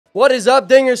What is up,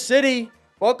 Dinger City?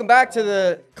 Welcome back to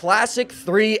the Classic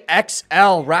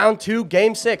 3XL Round 2,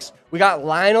 Game 6. We got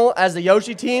Lionel as the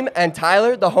Yoshi team and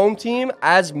Tyler, the home team,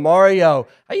 as Mario.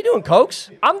 How you doing, Cokes?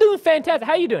 I'm doing fantastic.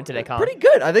 How you doing today, Colin? Pretty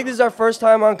good. I think this is our first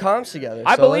time on comms together.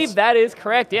 I believe that is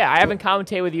correct. Yeah, I haven't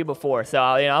commentated with you before, so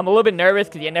I'm a little bit nervous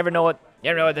because you never know what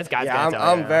this guy's gonna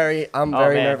tell you. I'm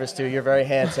very nervous too. You're very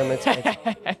handsome. It's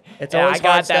yeah, always I got hard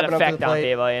that stepping up to effect the on plate.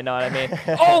 people. You know what I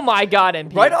mean? Oh my God!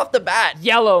 And Right off the bat,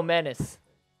 Yellow Menace.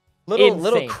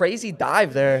 little crazy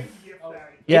dive there.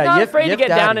 Yeah, he's not afraid to get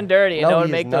down and dirty and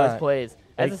he make is those not. plays.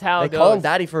 This is how it They goes. call him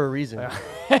Daddy for a reason.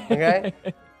 Okay.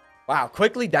 Wow,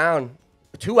 quickly down,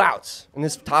 2 outs in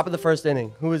this top of the first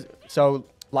inning.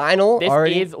 Lionel This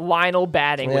already is Lionel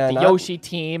batting with the Yoshi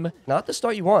team. Not the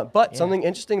start you want, but something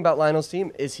interesting about Lionel's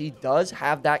team is he does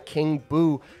have that King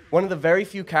Boo, one of the very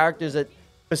few characters that,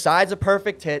 besides a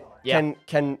perfect hit,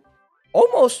 can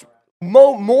almost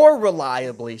more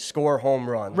reliably score home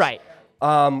runs. Right.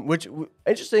 Which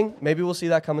interesting. Maybe we'll see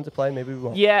that come into play. Maybe we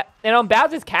won't. Yeah, and on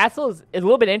Bowser's Castle is a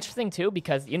little bit interesting too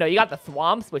because you got the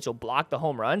thwomps which will block the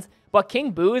home runs, but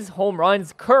King Boo's home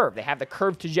runs curve. They have the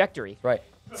curved trajectory. Right.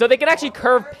 So they can actually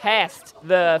curve past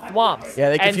the thwomps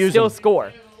and still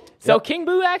score. So King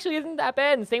Boo actually isn't that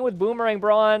bad, and same with Boomerang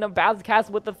Brawn, Bowser's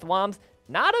Castle with the thwomps.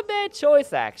 Not a bad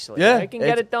choice, actually. Yeah. They can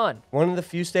get it done. One of the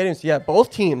few stadiums. Yeah,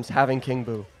 both teams having King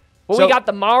Boo. Well, we got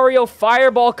the Mario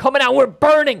Fireball coming out. We're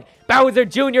burning Bowser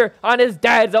Jr. on his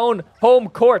dad's own home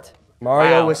court.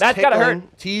 Mario was that's gotta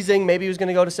hurt. Teasing. Maybe he was going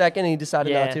to go to second, and he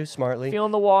decided not to, smartly.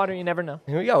 Feeling the water, you never know.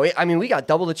 Here we go. I mean, we got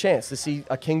double the chance to see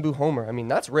a King Boo homer. I mean,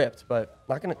 that's ripped, but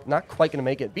not quite going to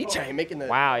make it. BJ making the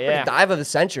dive of the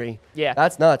century. Yeah.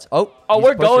 That's nuts. Oh,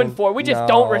 we're going for it. We just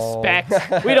don't respect.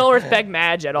 We don't respect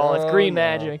Madge at all. It's green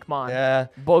Madge. I mean, come on. Yeah.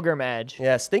 Booger Madge.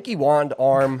 Yeah, stinky wand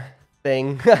arm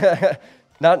thing.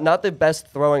 Not the best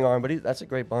throwing arm, but that's a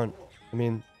great bunt. I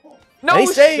mean... No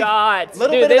shots.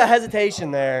 Little bit of a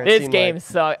hesitation there. This game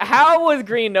sucked. How was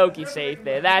Green Noki safe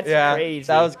there? That's crazy.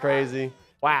 That was crazy.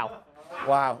 Wow.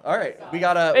 All right, we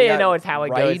got a. It's how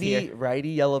it goes here. Righty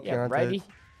yellow Pianta. Righty.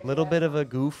 Little bit of a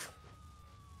goof.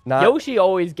 Yoshi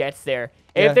always gets there.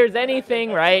 If there's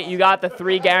anything, right, you got the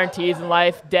 3 guarantees in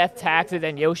life: death, taxes,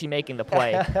 and Yoshi making the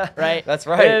play, right? That's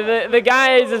right. The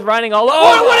guy is just running all over.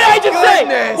 Oh, what did I just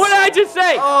say? What did I just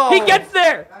say? Oh. He gets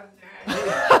there.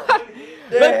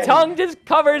 The tongue just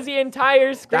covers the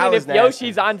entire screen if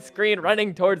Yoshi's on screen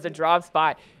running towards the drop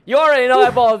spot. You already know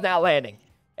that ball is not landing.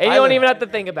 And you don't even have to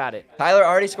think about it. Tyler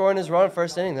already scoring his run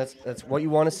first inning. That's what you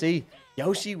want to see.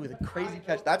 Yoshi with a crazy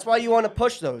catch. That's why you want to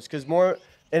push those, because more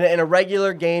in a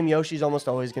regular game, Yoshi's almost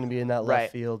always going to be in that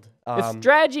left field. The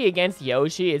strategy against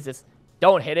Yoshi is just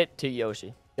don't hit it to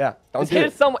Yoshi. Yeah, don't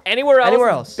hit it anywhere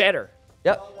else. Better.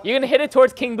 Yep. You're going to hit it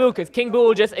towards King Boo because King Boo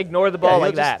will just ignore the ball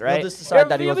like that, right? He'll just decide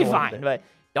that you'll be fine, but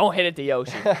don't hit it to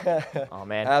Yoshi. Oh,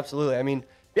 man. Absolutely. I mean,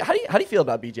 how do you feel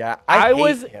about BJ? I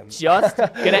was just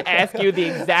going to ask you the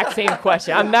exact same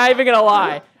question. I'm not even going to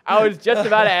lie. I was just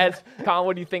about to ask, Colin,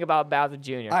 what do you think about Bowser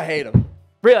Jr.? I hate him.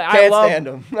 Really? Can't stand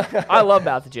him. I love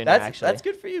Bowser Jr., actually. That's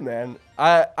good for you, man.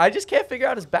 I just can't figure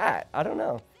out his bat. I don't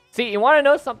know. See, you want to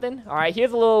know something? All right,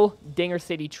 here's a little Dinger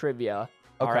City trivia.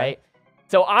 All right.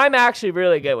 So I'm actually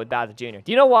really good with Bowser Jr.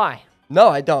 Do you know why? No,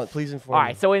 I don't. Please inform me. All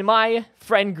right, so in my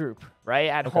friend group, right,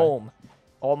 at home,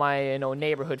 all my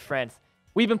neighborhood friends,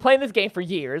 we've been playing this game for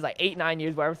years, like 8, 9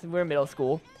 years, wherever since we were in middle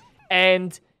school,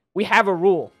 and we have a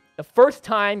rule. The first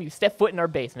time you step foot in our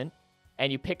basement and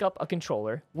you pick up a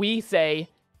controller, we say,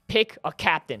 pick a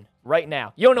captain right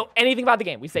now. You don't know anything about the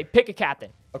game. We say, pick a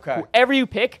captain. Okay. Whoever you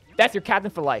pick, that's your captain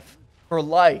for life. For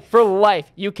life? For life.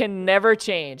 You can never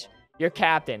change your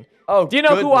captain. Oh, do you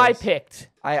know who I picked?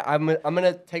 I'm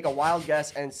gonna take a wild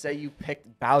guess and say you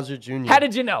picked Bowser Jr. How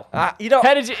did you know? How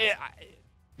did you?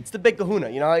 It's the big Kahuna.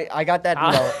 I got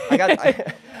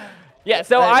that. Yeah.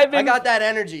 So I got that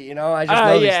energy. I just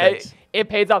know these things. It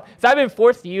pays off. So I've been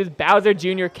forced to use Bowser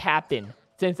Jr. captain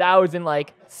since I was in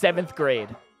like 7th grade.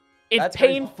 It's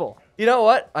painful. Crazy. You know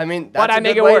what? I mean, that's a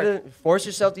good way to force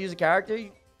yourself to use a character.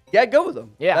 Go with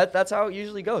them. Yeah. That's how it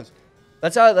usually goes.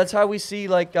 That's how we see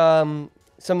like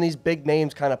some of these big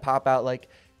names kind of pop out, like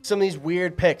some of these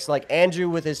weird picks, like Andrew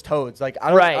with his toads. Like I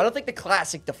don't think the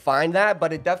classic defined that,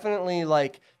 but it definitely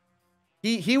like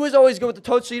he was always good with the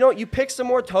toads. So you pick some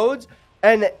more toads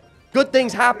and good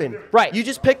things happen. Right. You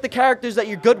just pick the characters that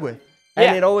you're good with.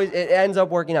 And it ends up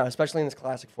working out, especially in this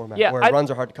classic format where runs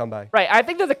are hard to come by. Right. I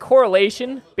think there's a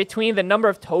correlation between the number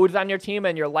of toads on your team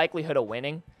and your likelihood of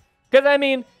winning. Because, I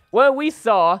mean, what we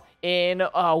saw in,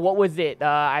 what was it?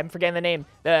 I'm forgetting the name.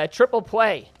 The triple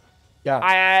play. Yeah.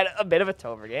 I had a bit of a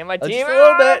Tober game. My team, Just a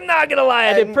little bit. I'm not going to lie,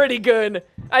 I did pretty good.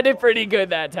 I did pretty good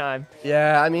that time.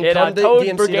 Yeah, I mean,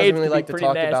 DMC doesn't really like to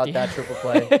talk about that triple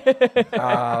play.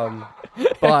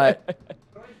 But,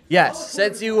 yes,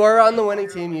 since you were on the winning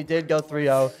team, you did go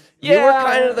 3-0. You were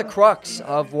kind of the crux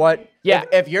of what... Yeah.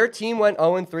 If your team went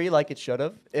 0-3 like it should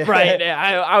have... Right,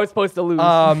 I was supposed to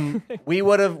lose. we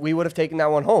would have taken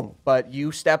that one home. But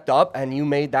you stepped up, and you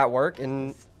made that work,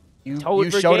 and you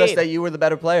showed us that you were the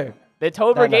better player. The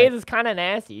Toad Brigade is kind of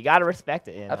nasty. You got to respect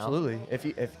it. You know? Absolutely.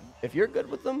 If you're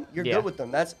good with them, you're good with them.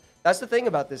 That's the thing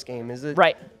about this game is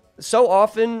that so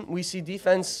often we see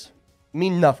defense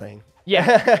mean nothing.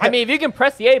 Yeah. I mean, if you can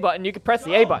press the A button, you can press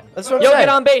the A button. That's what You'll get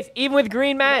on base, even with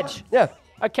green match. Yeah.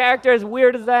 A character as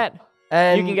weird as that,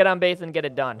 and you can get on base and get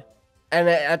it done. And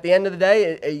at the end of the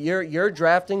day, you're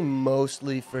drafting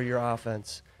mostly for your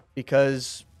offense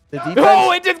because the defense.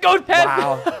 Oh, it just goes past.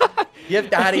 Wow. You have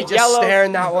Daddy just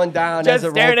staring that one down. Just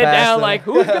staring it down like,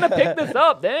 who's going to pick this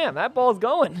up? Damn, that ball's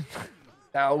going.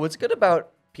 Now, what's good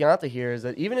about Pianta here is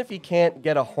that even if he can't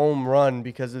get a home run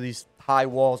because of these high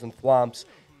walls and thwomps,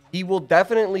 he will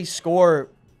definitely score.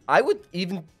 I would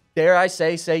even, dare I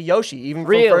say Yoshi, even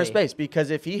from first base.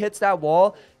 Because if he hits that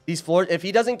wall, these floors, if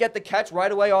he doesn't get the catch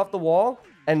right away off the wall,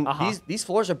 and these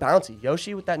floors are bouncy.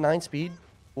 Yoshi with that 9 speed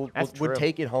would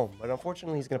take it home. But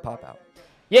unfortunately, he's going to pop out.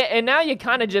 Yeah, and now you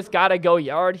kind of just got to go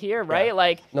yard here, right? Yeah,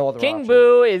 like, no other King option.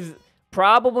 Boo is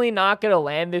probably not going to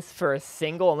land this for a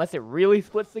single unless it really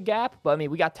splits the gap. But, I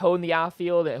mean, we got Toad in the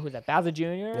outfield. Who's that? Bowser Jr.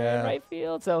 in right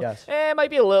field. So, it might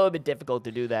be a little bit difficult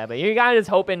to do that. But you're kind of just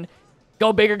hoping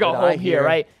go big or go home here,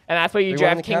 right? And that's what you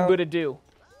draft King Boo to do.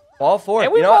 Ball four.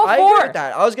 And we ball I four. agree with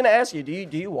that. I was going to ask you,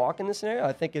 do you walk in this scenario?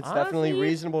 I think it's definitely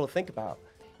reasonable to think about.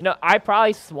 You know, I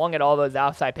probably swung at all those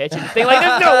outside pitches. Think like,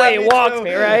 there's no way he walks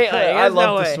me, right? Like, I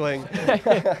love to swing.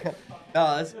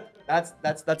 No,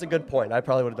 that's a good point. I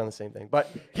probably would have done the same thing. But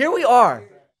here we are,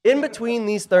 in between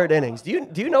these third innings. Do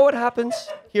you know what happens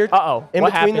here? In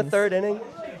between the third inning.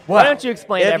 Why don't you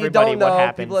explain to everybody what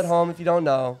happens? People at home, if you don't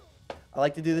know, I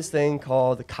like to do this thing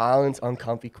called the Collins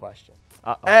Uncomfy Question.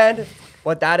 And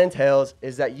what that entails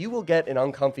is that you will get an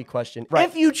uncomfy question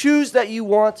if you choose that you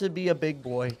want to be a big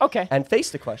boy and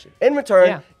face the question. In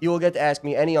return, you will get to ask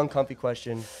me any uncomfy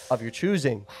question of your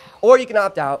choosing. Or you can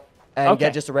opt out and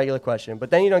get just a regular question. But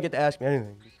then you don't get to ask me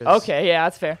anything. Okay, yeah,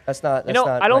 that's fair. That's not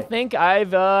I don't think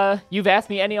you've asked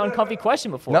me any uncomfy question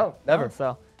before. No, never.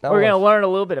 So we're going to learn a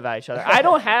little bit about each other. I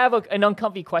don't have an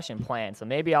uncomfy question planned, so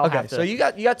maybe I'll have to. So you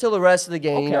got till the rest of the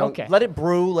game. Let it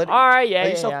brew. Let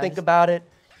yourself think about it.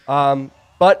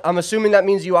 But I'm assuming that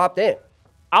means you opt in.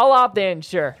 I'll opt in,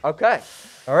 sure. Okay.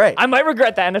 All right. I might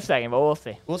regret that in a second, but we'll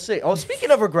see. We'll see. Oh,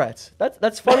 speaking of regrets,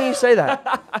 that's funny you say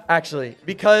that, actually,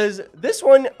 because this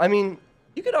one, I mean,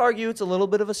 you could argue it's a little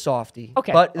bit of a softie.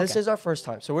 Okay. But this is our first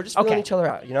time, so we're just feeling each other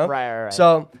out, you know? Right.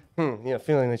 So,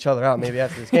 feeling each other out maybe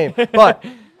after this game. But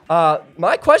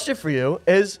my question for you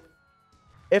is,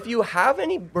 if you have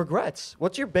any regrets,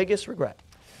 what's your biggest regret?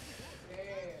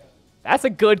 That's a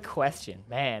good question,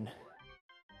 man.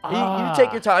 You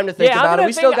take your time to think about it.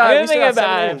 We still got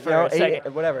 7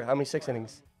 innings, whatever. How many 6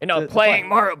 innings? Playing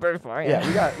Mario Birthmark.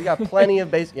 Yeah, we got plenty of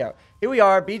base. Yeah, here we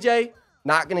are. BJ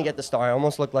not gonna get the star.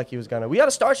 Almost looked like he was gonna. We got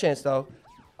a star chance though.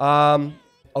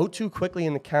 0-2 quickly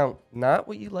in the count. Not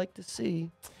what you like to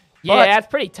see. Yeah, that's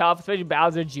pretty tough, especially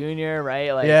Bowser Jr.,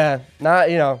 right? Like, you're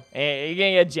gonna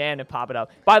get jammed and pop it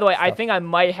up. By the way, I think I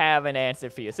might have an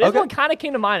answer for you. So this one kind of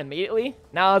came to mind immediately.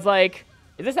 Now I was like,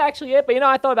 is this actually it? But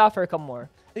I thought about it for a couple more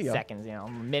seconds, a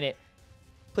minute.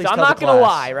 Please so I'm not gonna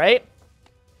lie, right?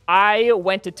 I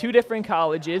went to 2 different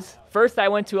colleges. First, I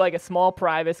went to like a small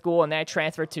private school, and then I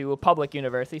transferred to a public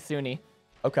university, SUNY.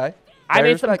 Okay. I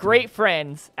made some great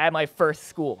friends at my first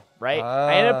school, right?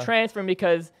 I ended up transferring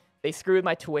because they screwed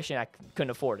my tuition. I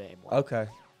couldn't afford it anymore. Okay.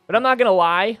 But I'm not going to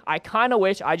lie. I kind of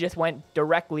wish I just went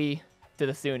directly to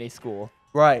the SUNY school.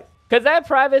 Right. Because that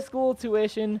private school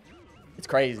tuition... It's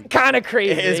crazy. Kind of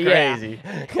crazy. It is crazy.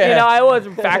 I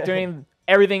wasn't factoring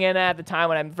everything in at the time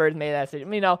when I first made that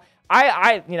decision. Again,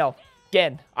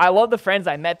 I love the friends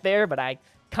I met there, but I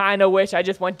kind of wish I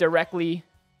just went directly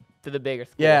to the bigger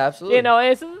school. Yeah, absolutely.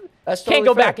 That's totally can't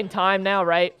go fair. Back in time now,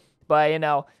 right? But,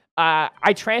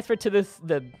 I transferred to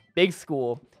the big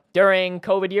school during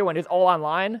COVID year when it was all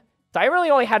online. So I really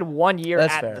only had 1 year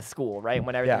at the school, right?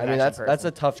 When everything was that's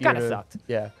a tough year. Kind of sucked.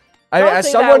 Yeah. As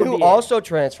someone who also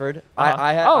transferred,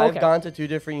 I've gone to 2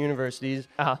 different universities.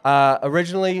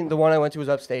 Originally, the one I went to was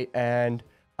upstate, and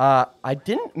I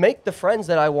didn't make the friends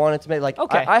that I wanted to make. Like,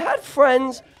 I had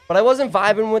friends, but I wasn't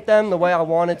vibing with them the way I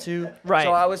wanted to. Right.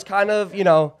 So I was kind of,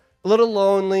 a little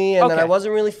lonely, and then I Okay.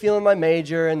 wasn't really feeling my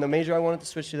major, and the major I wanted to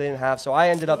switch to they didn't have, so I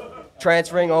ended up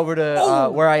transferring over to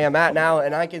where I am at now,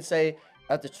 and I can say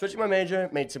after switching my major,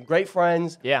 made some great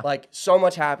friends. Yeah. Like, so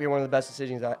much happier, one of the best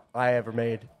decisions I ever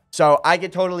made. So I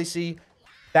could totally see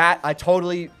that. I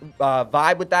totally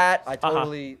vibe with that. I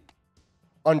totally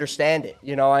understand it.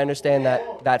 You know, I understand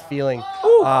that feeling.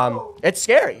 It's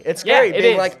scary. It's scary Yeah, it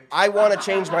being is. like, I want to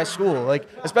change my school. Like,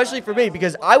 especially for me,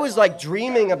 because I was like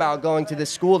dreaming about going to this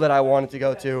school that I wanted to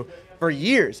go to for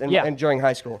years and during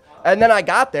high school. And then I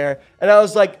got there and I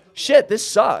was like, shit, this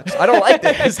sucks. I don't like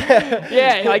this.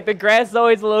 Yeah, like the grass is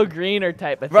always a little greener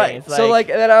type of thing. Right. It's So like,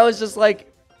 and then I was just like,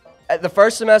 at the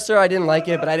first semester I didn't like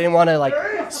it, but I didn't want to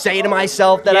like say to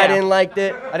myself that I didn't like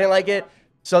it. I didn't like it.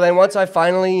 So then once I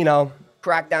finally, you know,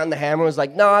 cracked down the hammer, was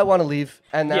like, no, I want to leave.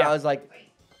 And then I was like,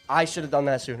 I should have done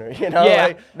that sooner. You know, Yeah.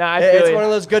 like, No, I feel it's you. one of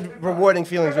those good, rewarding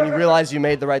feelings when you realize you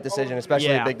made the right decision,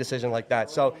 especially a big decision like that.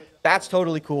 So that's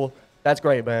totally cool. That's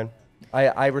great, man.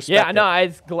 I respect it. Yeah, no, I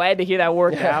was glad to hear that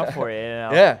worked out for you. You know?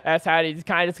 Yeah. That's how you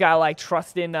kind of just gotta like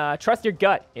trust your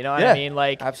gut. You know what I mean?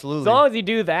 Like, absolutely. as long as you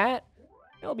do that,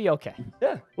 it'll be okay.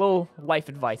 Yeah. Little life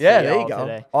advice. Yeah, for there y'all you go.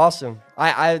 Today. Awesome.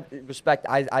 I respect.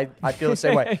 I feel the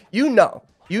same way. You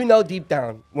know deep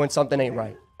down when something ain't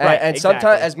right. And sometimes,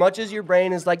 exactly. as much as your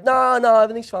brain is like, no,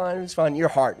 everything's fine, everything's fine, your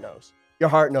heart knows. Your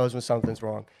heart knows when something's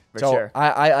wrong. For so sure.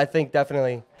 I think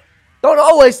definitely, don't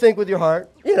always think with your heart,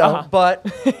 you know, but,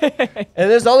 and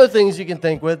there's other things you can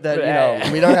think with that, you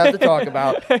know, we don't have to talk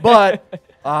about. But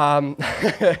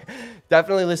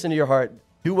definitely listen to your heart.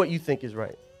 Do what you think is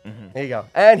right. There you go.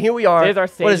 And here we are. There's our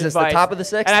sage What is this, advice. the top of the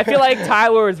sixth? And I feel like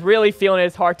Tyler was really feeling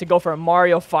his heart to go for a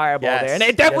Mario Fireball Yes. there. And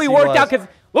it definitely Yes, he worked out was. because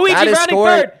Luigi That is rounding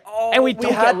scoring. third. And we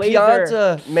don't had get laser.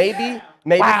 Pianta, maybe Wow,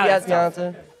 he had that's tough.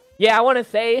 Pianta. Yeah, I want to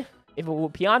say if it were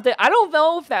Pianta, I don't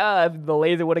know if the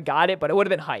laser would have got it, but it would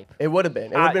have been hype. It would have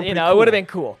been. It would have been. You pretty know, cool. it would have been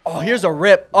cool. Oh, here's a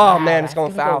rip. Oh man, it's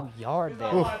going That's gonna foul. go yard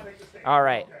there. All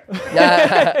right.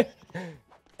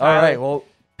 All right. Well,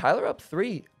 Tyler up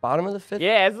 3, bottom of the 5th.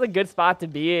 Yeah, this is a good spot to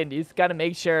be in. You just got to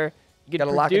make sure you can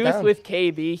Gotta lock it produce down. with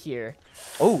KB here.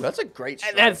 Oh, that's a great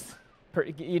strike. And that's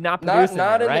you're not producing,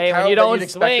 not in the right? When count you that don't you'd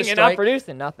expect to swing, you're not strike.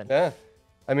 producing nothing. Yeah.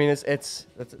 I mean, that's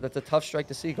a tough strike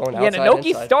to see going Yeah, outside. Naoki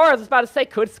inside. Stars, I was about to say,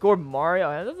 could score Mario.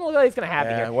 It doesn't look like it's going to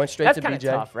happen Yeah, here. went straight That's to kind of BJ.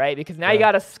 tough, right? Because now you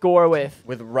got to score with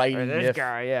righty. this If.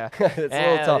 guy, yeah. It's a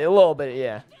little tough. A little bit,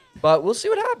 yeah. But we'll see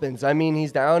what happens. I mean,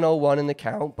 he's down 0-1 in the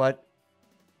count, but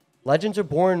legends are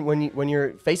born when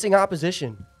you're facing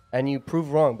opposition and you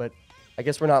prove wrong. But I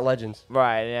guess we're not legends.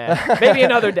 Right, yeah. Maybe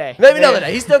another day. Maybe another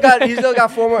day. He's still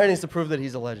got 4 more innings to prove that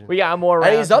he's a legend. We got more rounds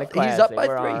and he's in the up. He's classic. up by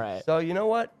We're 3. all right. So you know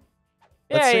what?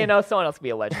 Let's Yeah, see. you know, someone else could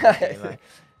be a legend. this game, right?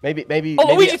 Maybe. Oh, maybe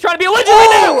Luigi's trying to be a legend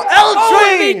right now. Oh, Oh,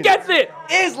 and he L-Train gets it.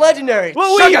 is legendary.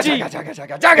 Luigi.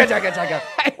 Chugga.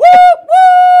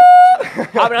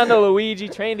 Hopping on the Luigi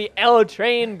train, the L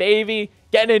train, baby.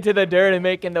 Getting into the dirt and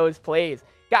making those plays.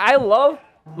 Yeah, I love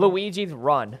Luigi's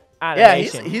run Yeah,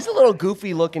 animation. he's a little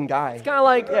goofy looking guy. Kind of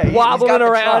like he's wobbling got the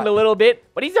around chop. a little bit,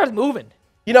 but he starts moving.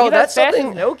 You know, He's that's as fast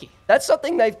something. as Naoki. That's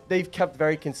something they've kept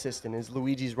very consistent is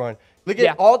Luigi's run. Look at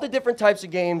Yeah. all the different types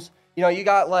of games. You know, you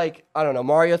got like I don't know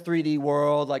Mario 3D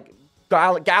World, like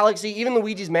Galaxy, even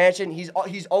Luigi's Mansion. He's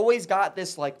always got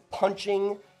this like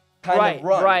punching kind of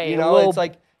run. right, You a know, little it's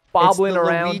like bobbling it's the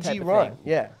around Luigi type of run. thing.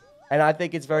 Yeah, and I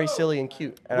think it's very silly and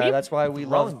cute, and We've that's why we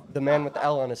love thrown- the man with the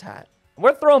L on his hat.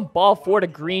 We're throwing ball 4 to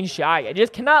Green Shy. I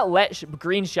just cannot let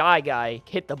Green Shy guy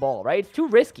hit the ball, right? It's too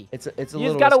risky. It's a You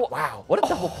little just gotta- wow, what a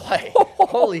double play!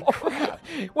 Holy crap!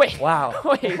 Wait. Wow.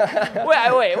 Wait.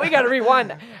 We got to rewind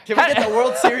that. Can we get the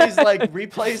World Series like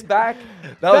replays back?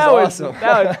 That was awesome.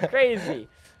 That was crazy.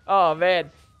 Oh, man.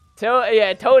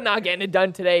 Toad not getting it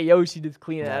done today. Yoshi just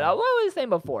cleaning that up. What was I saying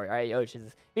before? All right,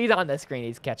 he's on the screen.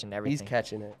 He's catching everything. He's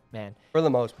catching it, Man. for the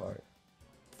most part.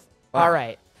 Wow. All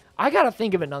right. I got to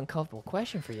think of an uncomfortable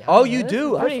question for you. Oh, man. you This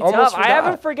do? is Pretty I almost tough. I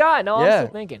haven't forgot. forgotten. No, I'm Yeah.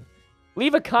 still thinking.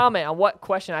 Leave a comment on what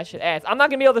question I should ask. I'm not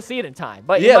going to be able to see it in time,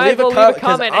 but you Yeah, might as well leave a 'cause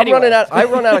comment I'm anyway. I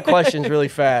run out of questions really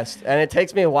fast, and it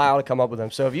takes me a while to come up with them.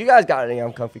 So if you guys got any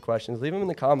uncomfy questions, leave them in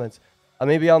the comments.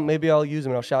 Maybe I'll use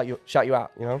them and I'll shout you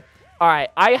out. You know. All right,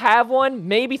 I have one.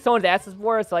 Maybe someone's asked us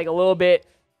for. It's like a little bit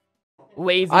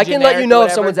lazy. I can let you know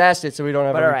if someone's asked it, so we don't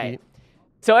have But a all repeat. right.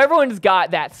 So everyone's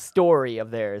got that story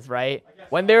of theirs, right?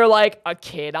 When they're like a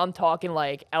kid, I'm talking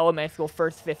like elementary school,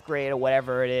 1st, 5th grade, or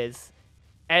whatever it is,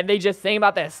 and they just think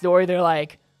about that story. They're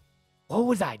like, "What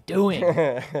was I doing?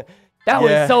 That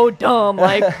was so dumb.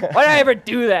 Like, why did I ever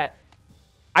do that?"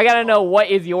 I gotta know, what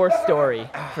is your story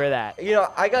for that? You know,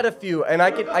 I got a few, and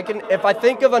I can if I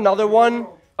think of another one.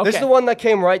 This is Okay. the one that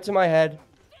came right to my head.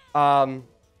 Hold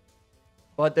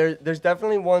but there's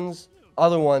definitely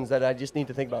other ones that I just need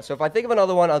to think about. So if I think of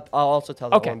another one, I'll also tell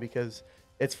that one because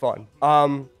it's fun.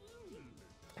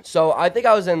 So I think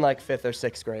I was in like 5th or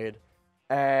 6th grade,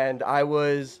 and I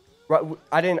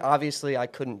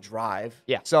couldn't drive.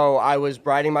 Yeah. So I was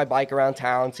riding my bike around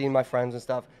town, seeing my friends and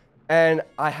stuff, and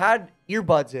I had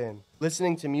earbuds in,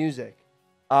 listening to music,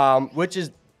 which is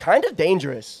kind of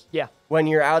dangerous. Yeah. When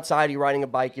you're outside, you're riding a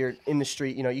bike, you're in the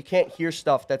street, you can't hear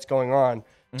stuff that's going on.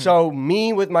 So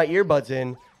me with my earbuds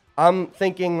in, I'm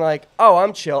thinking like, oh,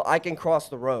 I'm chill. I can cross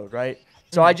the road, right?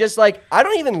 So I just I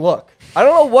don't even look. I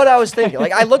don't know what I was thinking.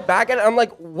 Like I look back at it, I'm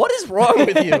like, what is wrong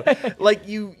with you? Like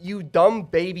you dumb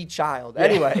baby child.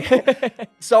 Anyway,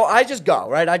 so I just go,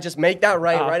 right? I just make that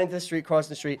right into the street, cross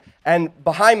the street. And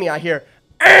behind me, I hear,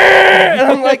 and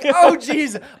I'm like, oh,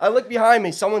 jeez. I look behind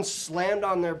me. Someone slammed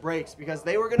on their brakes because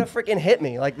they were going to freaking hit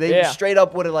me. Like they straight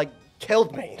up would have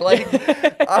killed me. Like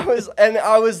I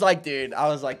was like, dude,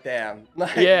 damn,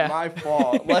 my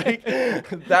fault. Like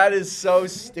that is so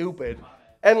stupid.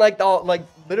 And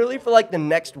literally for the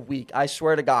next week, I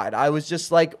swear to God, I was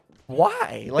just like,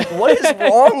 why? Like, what is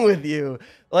wrong with you?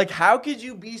 Like, how could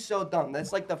you be so dumb? That's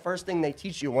the first thing they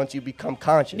teach you once you become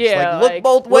conscious. Yeah, look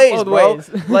both ways, bro.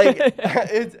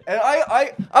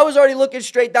 I was already looking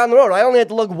straight down the road. I only had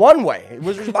to look one way. It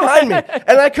was behind me,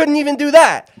 and I couldn't even do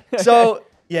that. So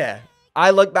yeah,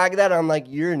 I look back at that, and I'm like,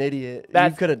 you're an idiot.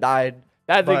 You could have died.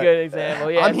 That's a good example.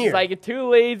 Yeah, I'm here. It's you're too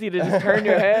lazy to just turn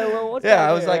your head a little.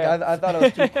 I was like, I thought it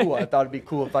was too cool. I thought it'd be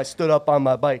cool if I stood up on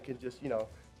my bike and just,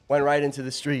 went right into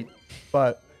the street.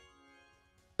 But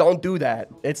don't do that.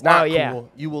 It's not cool.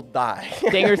 You will die.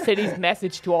 Dinger City's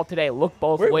message to all today: look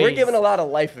both ways. We're giving a lot of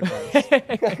life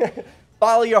advice.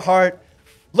 Follow your heart.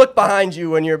 Look behind you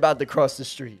when you're about to cross the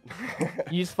street.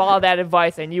 You just follow that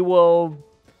advice, and you will.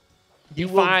 You'll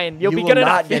be good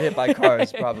enough. Not get hit by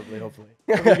cars, probably, hopefully.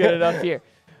 You'll be good enough here.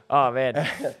 Oh, man.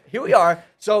 Here we are.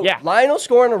 So, Lionel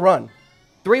scoring a run.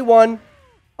 3-1.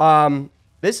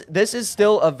 This is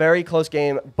still a very close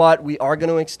game, but we are going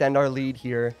to extend our lead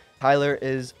here. Tyler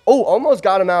is, almost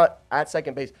got him out at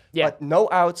second base. Yeah. But no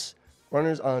outs.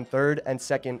 Runners on third and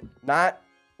second. Not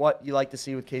what you like to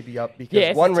see with KB up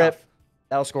because one rip,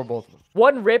 that'll score both of them.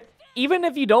 One rip. Even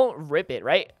if you don't rip it,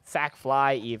 right? Sack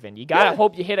fly even. You got to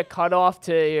hope you hit a cutoff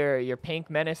to your pink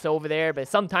menace over there, but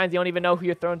sometimes you don't even know who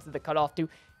you're throwing to the cutoff to.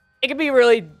 It can get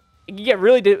really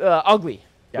ugly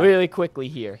really quickly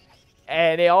here.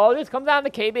 And it all just comes down to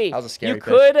KB. That was a scary pitch.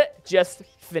 Could just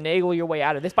finagle your way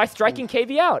out of this by striking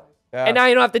KB out. Yeah. And now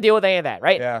you don't have to deal with any of that,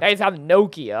 right? Yeah. Now you just have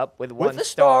Noki up with one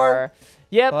star.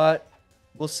 Yep. But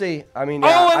we'll see. I mean,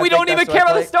 and we don't even care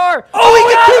about the star. He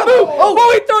got him!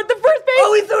 He threw it to first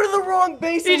base. He threw it to the wrong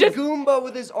base. He just Goomba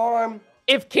with his arm.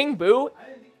 If King Boo,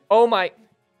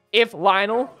 if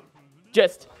Lionel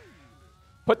just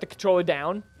put the controller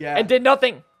down and did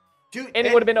nothing, dude, and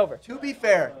it would have been over. To be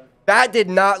fair, that did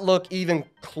not look even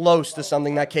close to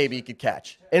something that KB could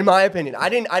catch, in my opinion. I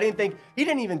didn't think he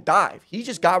didn't even dive. He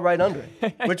just got right under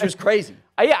it, which was crazy.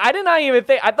 I did not even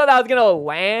think. I thought that was gonna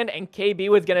land and KB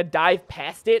was gonna dive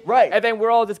past it. Right. And then we're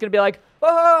all just gonna be like,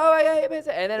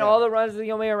 and then all the runs are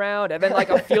going around, and then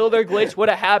a fielder glitch would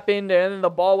have happened, and then the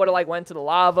ball would have went to the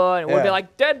lava, and it would have been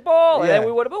like dead ball, and then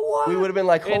we would have been what? We would have been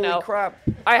like, holy crap!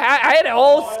 I had it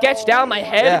all sketched out in my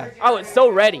head. Yeah. I was so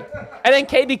ready, and then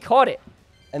KB caught it.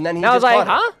 And then I was like,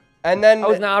 huh? And then I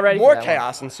was not ready more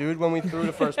chaos ensued when we threw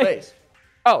to first base.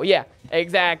 Oh, yeah,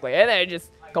 exactly. And then it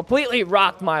just completely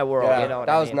rocked my world. Yeah, you know what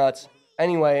that I was mean? nuts.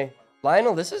 Anyway,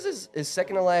 Lionel, this is his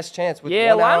second to last chance. With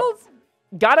Lionel's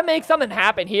got to make something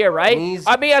happen here, right?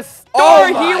 I mean, a star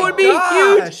here would be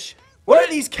huge. What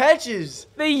are these catches?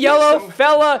 The yellow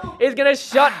fella is going to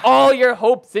shut all your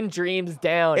hopes and dreams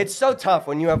down. It's so tough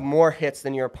when you have more hits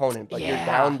than your opponent, but you're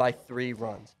down by 3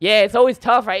 runs. Yeah, it's always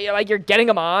tough, right? You're getting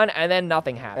them on, and then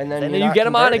nothing happens. And then you get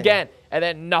them on again, and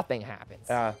then nothing happens.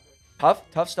 Yeah.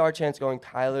 Tough star chance going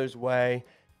Tyler's way.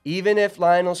 Even if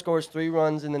Lionel scores 3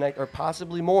 runs in the next, or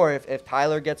possibly more, if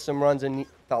Tyler gets some runs and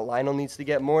Lionel needs to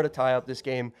get more to tie up this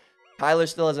game, Tyler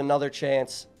still has another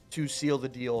chance to seal the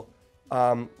deal.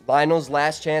 Lionel's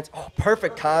last chance. Oh,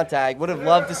 perfect contact. Would have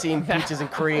loved to see peaches and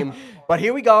cream. But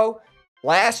here we go.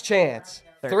 Last chance.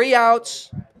 3 outs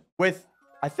with,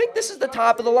 I think this is the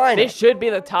top of the lineup. This should be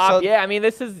the top. So, I mean,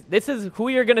 this is who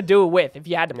you're going to do it with if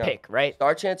you had to pick, right?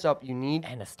 Star chance up. You need.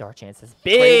 And a star chance is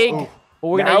big.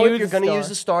 Now if you're going to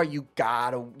use a star, you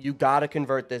gotta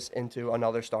convert this into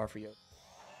another star for you.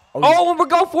 And we're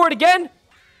going for it again.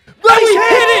 We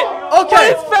hit it!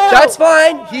 Okay, that's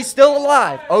fine. He's still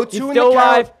alive. 0-2 in the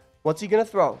count. What's he going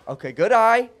to throw? Okay, good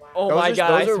eye. Oh, my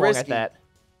God, I swung at that.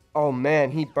 Oh,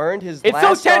 man, he burned his last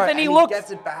star. It's so tense, and he looks.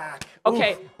 Gets it back.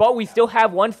 Okay, but we still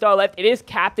have 1 star left. It is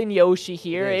Captain Yoshi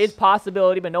here. It is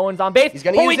possibility, but no one's on base. He's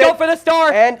going to use we go for the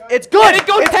star. And it's good. And it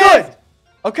goes it's good.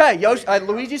 Okay, Yoshi,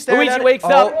 Luigi's staring at it. Luigi wakes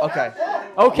up. Okay.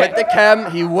 Okay. With the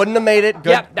chem, he wouldn't have made it. Good.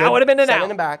 Yep, that would have been an out.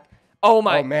 Sending him back. Oh,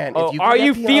 my. Oh, man. Oh, are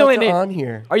you feeling it? On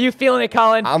here. Are you feeling it,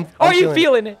 Colin? I'm you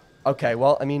feeling it? Okay,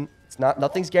 well, I mean, it's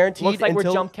nothing's guaranteed. Looks like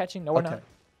until, we're jump catching. No, we're not.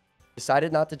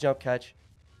 Decided not to jump catch.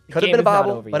 Could have been a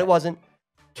bobble, but it wasn't.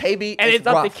 KB and it's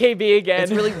rough. up to KB again.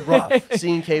 It's really rough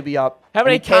seeing KB up. How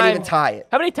many times? Can't even tie it.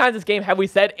 How many times this game have we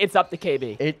said it's up to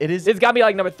KB? It is. It's got to be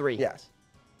like number 3. Yes.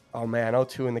 Oh, man.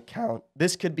 0-2 in the count.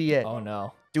 This could be it. Oh,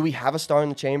 no. Do we have a star in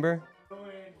the chamber?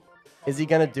 Is he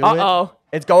going to do it?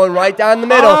 It's going right down the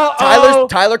middle.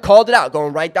 Tyler called it out.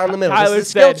 Going right down the middle. This is a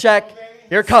skill check.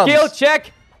 Here it comes. Skill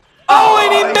check. Oh,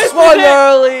 and he missed one it.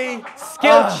 Early.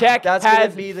 Skill check has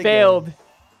failed. Game.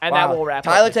 And that will wrap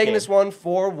Tyler up taking game. this one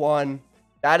 4-1.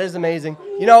 That is amazing.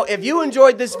 You know, if you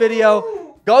enjoyed this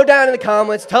video, go down in the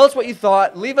comments. Tell us what you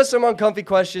thought. Leave us some uncomfy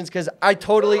questions because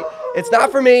it's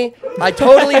not for me. I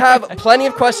totally have plenty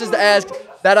of questions to ask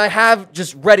that I have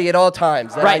just ready at all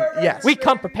times. Right. Yes. We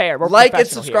come prepared. We're like and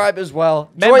subscribe as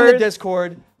well. Join the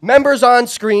Discord. Members on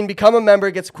screen. Become a member.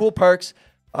 Gets cool perks.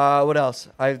 What else?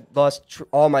 I lost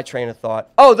all my train of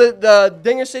thought. Oh, the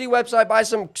Dinger City website. Buy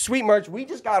some sweet merch. We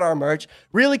just got our merch.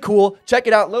 Really cool. Check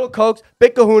it out. Little Cokes,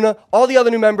 Big Kahuna, all the other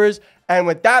new members. And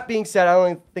with that being said, I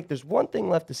only think there's one thing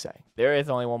left to say. There is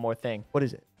only one more thing. What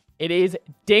is it? It is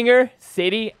Dinger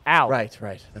City out. Right.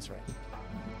 That's right.